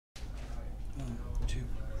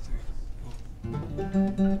Going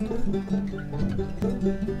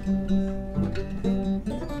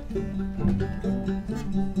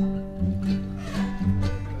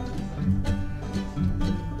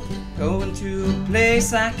to a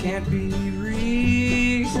place I can't be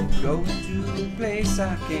reached. Going to a place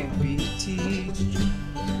I can't be teached.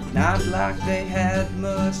 Not like they had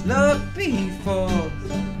much luck before.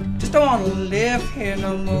 Just don't want to live here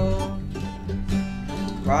no more.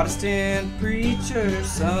 Protestant preachers,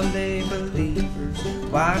 Sunday believers,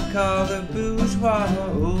 white-collar bourgeois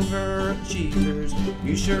overachievers.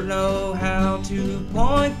 You sure know how to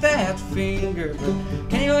point that finger, but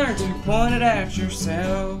can you learn to point it at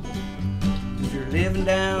yourself? If you're living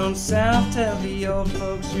down south, tell the old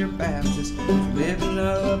folks you're Baptist. If you're living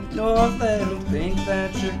up north, let them think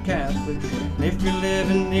that you're Catholic. And if you're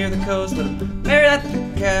living near the coast, let them marry at the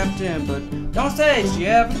captain. But don't say she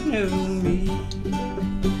ever knew me,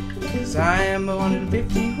 'cause I am born in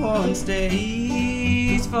 51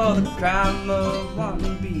 states for the crime of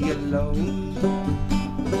wanting to be alone.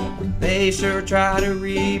 They sure try to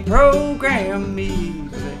reprogram me,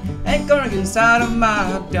 but they ain't gonna get inside of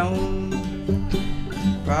my dome.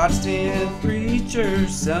 Protestant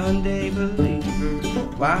preachers, Sunday believers,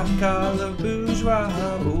 white-collar bourgeois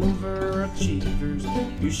overachievers.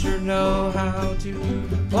 You sure know how to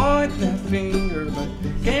point that finger, but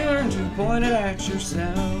can't learn to point it at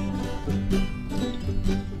yourself.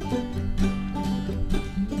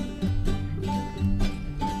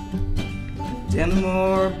 Tell me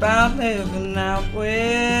more about living out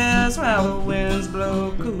west, while the winds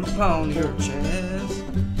blow cool upon your chest.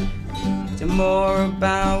 Tell me more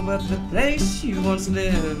about what the place you once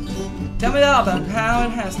lived. Tell me all about how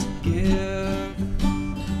it has to give.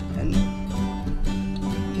 And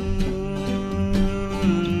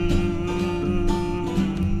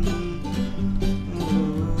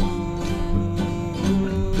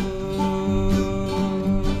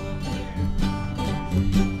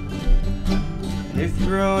if you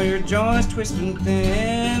roll your joints twisting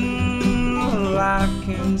thin, well, I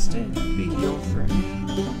can still be your friend.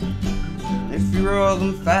 If you roll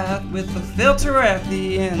them fat with a filter at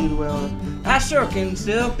the end, well, I sure can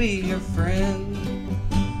still be your friend.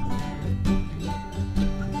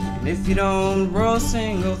 And if you don't roll a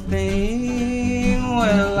single thing,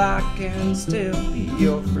 well, I can still be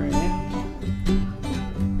your friend.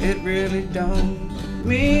 It really don't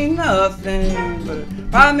mean nothing, but it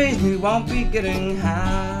probably means we won't be getting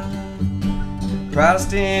high.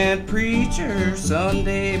 Protestant preachers,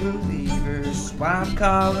 Sunday believers,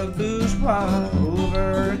 white-collar bourgeois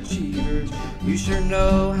overachievers. You sure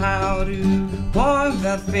know how to point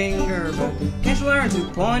that finger, but can't you learn to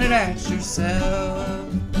point it at yourself?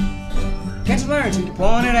 Can't you learn to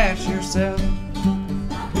point it at yourself?